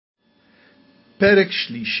Perek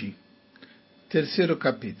Shlishi, terceiro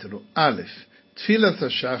capítulo. Aleph. Tfilat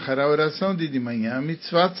HaShachar, a oração de manhã.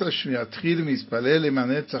 Mitzvah Yatril Mispalel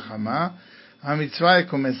Emanetzach Hama. A mitzvah é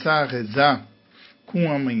começar a rezar com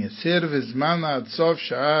o amanhecer. Vezmana Adsof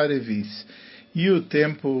Sha'ar Evis. E o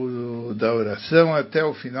tempo da oração até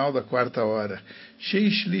o final da quarta hora.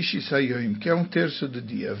 Sheish Lishi Sayoim, que é um terço do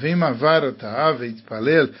dia. Vem Mavar Ota'av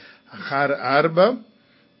Itpalel Achar Arba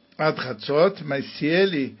Ad Chatzot, mas se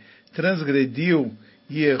ele transgrediu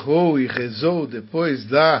e errou e rezou depois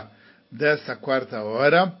dessa quarta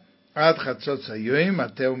hora, Ad Chatzot Sayoim,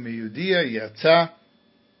 até o meio-dia, Yatzá,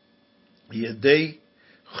 Yedei,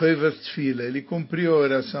 Chuvas Tfila, ele cumpriu a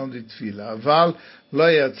oração de Tfila. Aval, Lo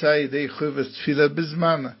Yatzá Yedei Chuvas Tfila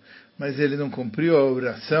Bezmana, mas ele não cumpriu a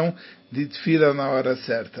oração de Tfila na hora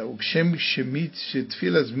certa. O Kshem Shemit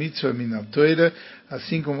Tfilas Mitzvah Minatoira,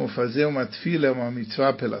 assim como fazer uma Tfila é uma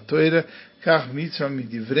mitzvah pela Toira, Kach Mitzvah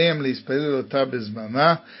Midivrem Leisparel Otá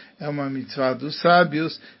Bezmaná, é uma mitzvah dos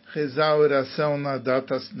sábios, rezar a oração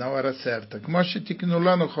na hora certa.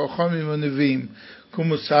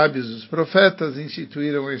 Como os sábios, os profetas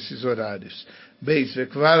instituíram esses horários. Beis,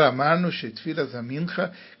 vekvar amarno shetfilas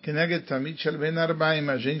amincha, keneged tamid shel ben arbaim.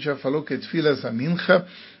 A gente já falou que tfilas amincha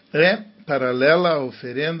é paralela à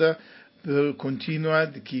oferenda contínua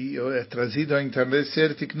que é trazida ao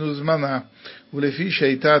entardecer, tiknuz maná. Ulefi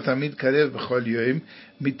sheitá tamid karev bechol yoim,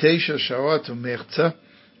 miteisha shaot umerza,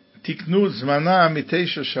 tiknuz maná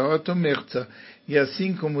miteisha shaot umerza. E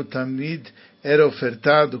assim como tamid era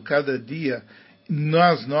ofertado cada dia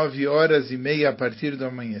nas 9h30 a partir do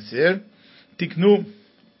amanhecer, Tiknu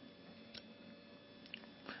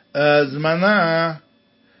Zmaná,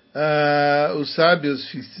 os sábios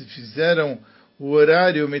fizeram o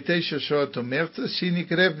horário Metei Shashot Omerta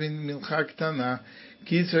Shinikrev Mincha Ktaná,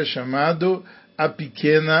 que isso é chamado a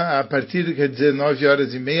pequena, a partir, quer dizer,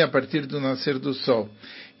 9h30 a partir do nascer do sol.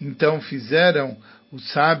 Então fizeram os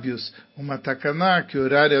sábios uma takaná, que o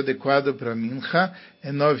horário adequado para Mincha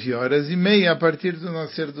é 9h30 a partir do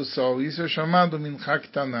nascer do sol. Isso é chamado Mincha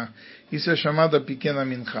Ktaná. Isso é chamado a pequena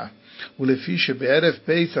Mincha. O Lefiche Be'erev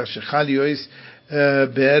Pesach, Shechal Yois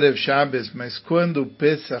Be'erev Shabbos, mas quando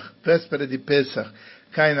Pesach, véspera de Pesach,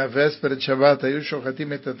 cai na véspera de Shabbat, aí o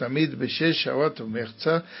Shochatim et Tamid Beshesh Shaot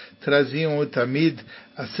Umerza, traziam o Tamid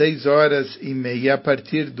às 6h30 a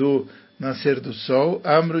partir do nascer do sol.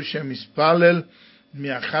 Amru Shem Ispalel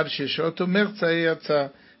Miachar Sheshot Umerza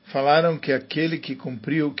Yatza. Falaram que aquele que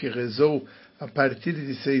cumpriu, que rezou a partir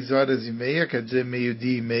de 6h30, quer dizer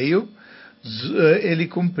meio-dia e meio, ele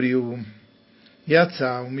cumpriu.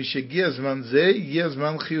 Yatzá, o Mishegi Azman Ze e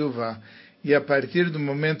Azman Chiyuvá. E a partir do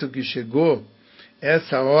momento que chegou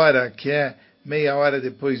essa hora, que é meia hora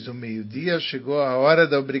depois do meio-dia, chegou a hora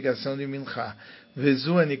da obrigação de Mincha.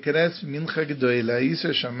 Vezu Anikres Mincha Gdoila. Isso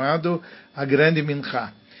é chamado a grande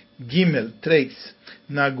Mincha. Gimel, 3.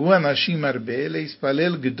 Nagu Anashim Arbe,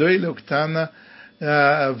 Leispalel Gdoila Oktana.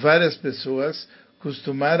 Várias pessoas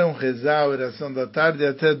costumaram rezar a oração da tarde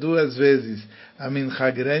até 2 vezes. A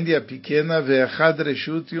Mincha grande e a pequena, Ve'achad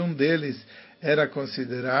Reshut, e um deles era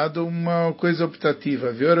considerado uma coisa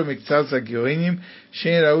optativa. Ve'oru Miktzaz HaGeonim,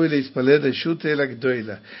 Shen Raui Leispalel Reshut Ela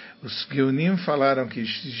Gdoila. Os Geonim falaram que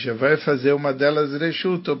já vai fazer uma delas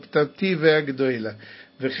Reshut, optativa é a Gdoila.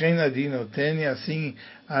 Ve'chein Adin Oteni, assim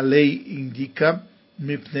a lei indica,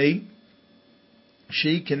 Mipnei,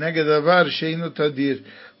 Shei Keneged Avar, Shei Notadir,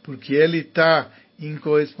 porque ele está em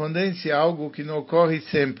correspondência a algo que não ocorre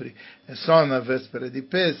sempre. É só na véspera de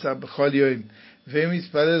Pesach, B'chol Yoim. Vem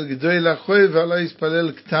Ispalel Gdoila Choi, V'alo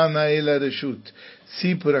Ispalel Ktana Ela Reshut.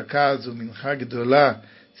 Se por acaso Mincha Gdolá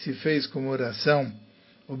se fez como oração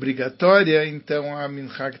obrigatória, então a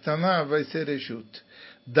Mincha Ktana vai ser Reshut.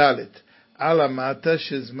 Dalet. Alamata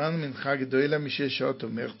Shezman Mincha Gdoila Misheshot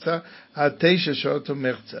Umerza, Atei Sheshot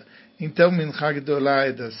Umerza. Então Mincha Gdolá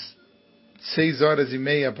é das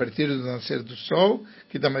 6h30 a partir do nascer do sol,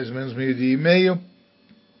 que dá mais ou menos meio-dia e meio,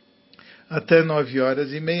 até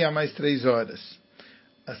 9h30, mais 3 horas,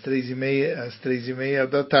 às 3h30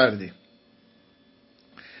 da tarde.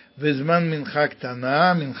 Vezman Mincha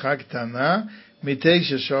Ktaná, Mitei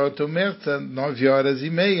Sheshot Umerza,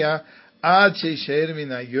 9h30, Ad Sheisher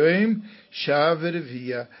Minayoim, Shaver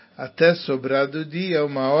Via, até sobrar do dia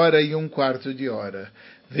 1h15 de hora.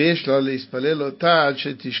 Vesh lo leispalel otá ad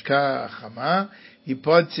shetishka achama, e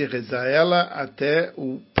pode-se rezar ela até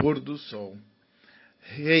o pôr do sol.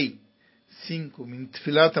 Rei 5. Min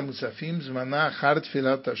tfilat hamusafim zmaná achar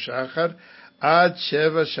tfilat hashachar ad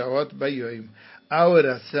sheva shaot bayoim. A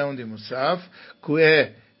oração de Musaf, que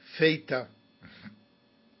é feita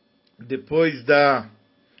depois da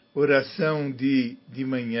oração de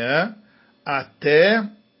manhã, até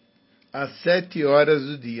às 7 horas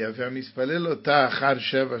do dia.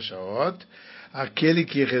 Aquele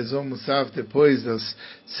que rezou Musaf depois das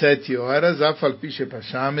 7 horas,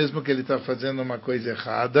 mesmo que ele está fazendo uma coisa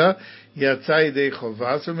errada,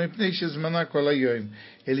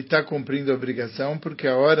 ele está cumprindo a obrigação, porque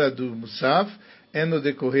a hora do Musaf é no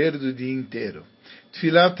decorrer do dia inteiro.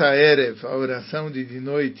 Tfilat Erev, a oração de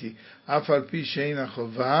noite,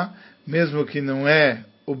 mesmo que não é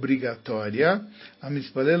obrigatória,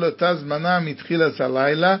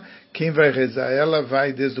 quem vai rezar ela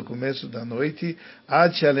vai desde o começo da noite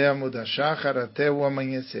até o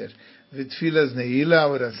amanhecer. Vitfilas Neila, a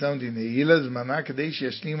oração de Neila,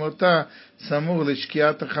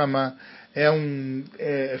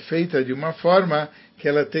 é feita de uma forma que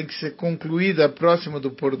ela tem que ser concluída próximo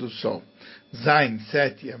do pôr do sol. Zain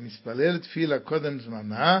 7,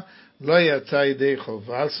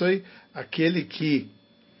 aquele que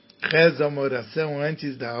reza uma oração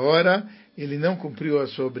antes da hora, ele não cumpriu a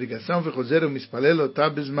sua obrigação,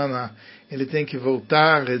 ele tem que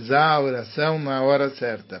voltar a rezar a oração na hora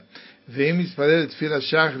certa.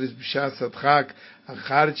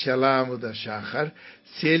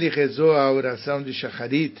 Se ele rezou a oração de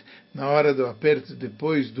Shacharit na hora do aperto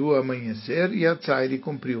depois do amanhecer, ele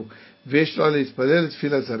cumpriu.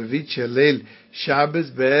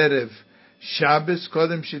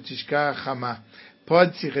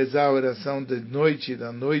 Pode-se rezar a oração da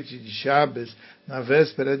noite de Shabbos, na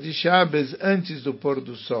véspera de Shabbos, antes do pôr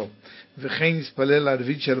do sol.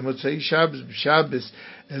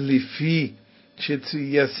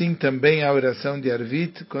 E assim também a oração de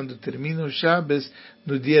Arvit, quando termina o Shabbos,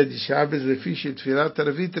 no dia de Shabbos,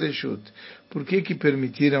 Por que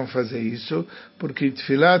permitiram fazer isso? Porque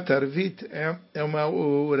Tfilat Arvit é uma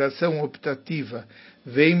oração optativa.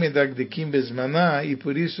 Vem medagdekim bezmaná, e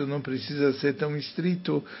por isso não precisa ser tão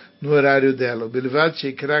estrito no horário dela. Belvad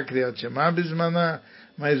sheikra kriyat shema bezmaná,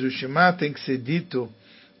 mas o Shema tem que ser dito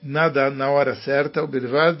na hora certa, o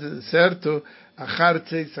Belvad certo, achar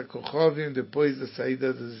tzeis hakochovim, depois da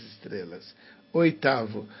saída das estrelas.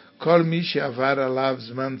 8º, kol mi she'avar alav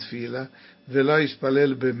zman tfila, velo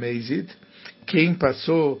yispalel b'meizid, quem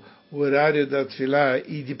passou o horário da tefilá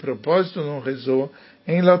e de propósito não rezou,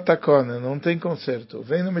 em lotakona, não tem conserto.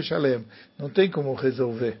 Vem no Meshalem, não tem como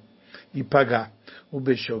resolver e pagar. O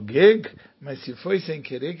Beshogeg, mas se foi sem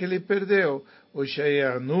querer que ele perdeu, ou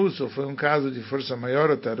Shayanus, ou foi um caso de força maior,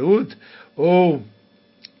 ou Tarut, ou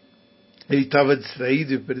ele estava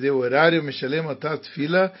distraído e perdeu o horário, Meshalem otat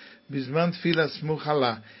fila, bisman fila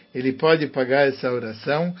smuchalá. Ele pode pagar essa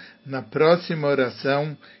oração na próxima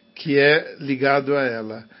oração que é ligado a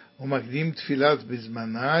ela. O Magdim Tfilat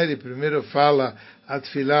Bismaná, ele primeiro fala a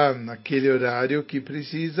Tfilah naquele horário que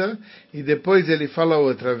precisa, e depois ele fala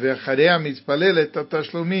outra,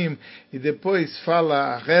 e depois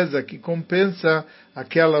fala a reza que compensa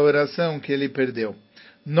aquela oração que ele perdeu.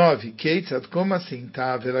 9. Keitzad, como assim?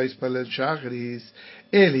 Tá, verá espalhar Shachris.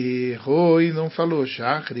 Ele errou e não falou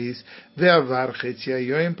Shachris. Veavar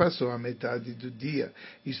Chetziayoim, passou a metade do dia.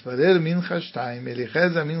 Espalhar Mincha Shtaim, ele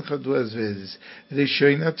reza Mincha 2 vezes.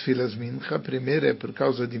 Rishoina Tfilas Mincha, a primeira é por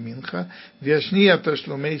causa de Mincha. Viashnia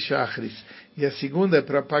Tashlomei Shachris. E a segunda é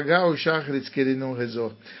para pagar o Shachris que ele não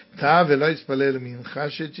rezou. Tá, verá espalhar Mincha,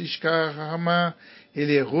 Shetishka Hama.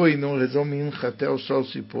 Ele errou e não rezou Mincha até o sol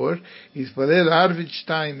se pôr. Espalhar Arvid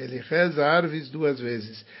Shtaim, ele reza Arvis 2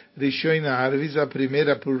 vezes. Rishoina Arvis, a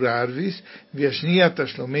primeira por Arvis. Viashnia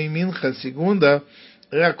Tashlomei Mincha, a segunda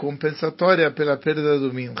é a compensatória pela perda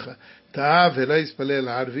do Mincha. Tá, verá espalhar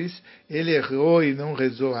Arvis, ele errou e não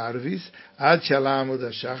rezou Arvis, ad shalamo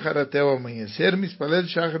da Shachar, até o amanhecer, mispalel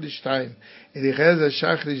Shachar Shtaim, ele reza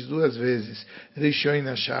Shachris 2 vezes,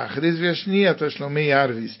 Rishoina Shachris, Viashnia Tashlomei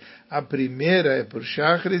Arvis, a primeira é por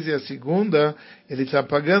Shachris e a segunda ele está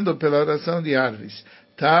pagando pela oração de Arvis.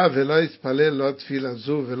 Tá, velo espalhar lot fila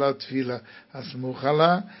azul, velot fila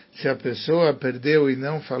asmuchalá, se a pessoa perdeu e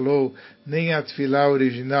não falou nem a tefilá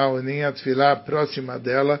original, nem a tefilá próxima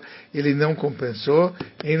dela, ele não compensou,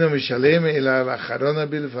 em nome Shalem, ele alacharona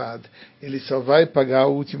bilvad, ele só vai pagar a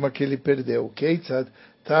última que ele perdeu. Keitzad,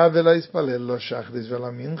 tá, velo espalhar lo shachris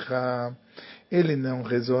vela mincha, ele não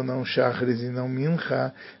rezou não Shachris e não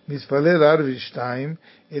Mincha, mispalel Arvis Shtaim,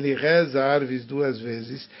 ele reza Arvis 2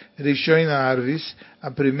 vezes, Rishoina Arvis, a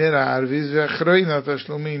primeira Arvis, Vechroina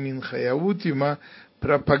Tashlomei Mincha, e a última,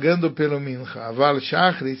 pagando pelo Mincha. Aval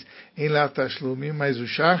Shachris, em lá Tashlomim, mas o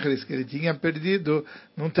Shachris que ele tinha perdido,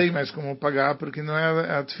 não tem mais como pagar, porque não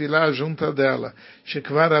é a tefilá junta dela.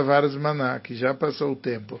 Shekvar Avar Zmaná, que já passou o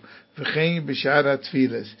tempo. V'chein Bishar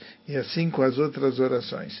Atfilas, e assim com as outras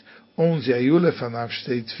orações. 11. Ayulefanav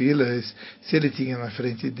shtei tfilas, se ele tinha na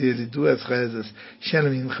frente dele duas rezas, shel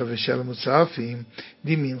mincha ve shel musafim,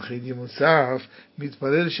 de mincha e de musaf,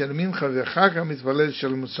 mitpalel shel mincha ve chaka mitpalel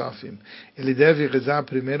shel musafim. Ele deve rezar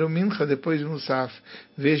primeiro mincha, depois musaf.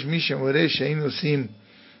 Veja Mishnah Orei shein osim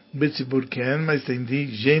betzibur ken, mas tem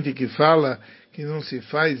gente que fala que não se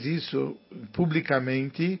faz isso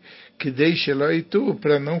publicamente, que deixa lá e tu,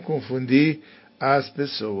 para não confundir as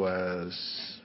pessoas.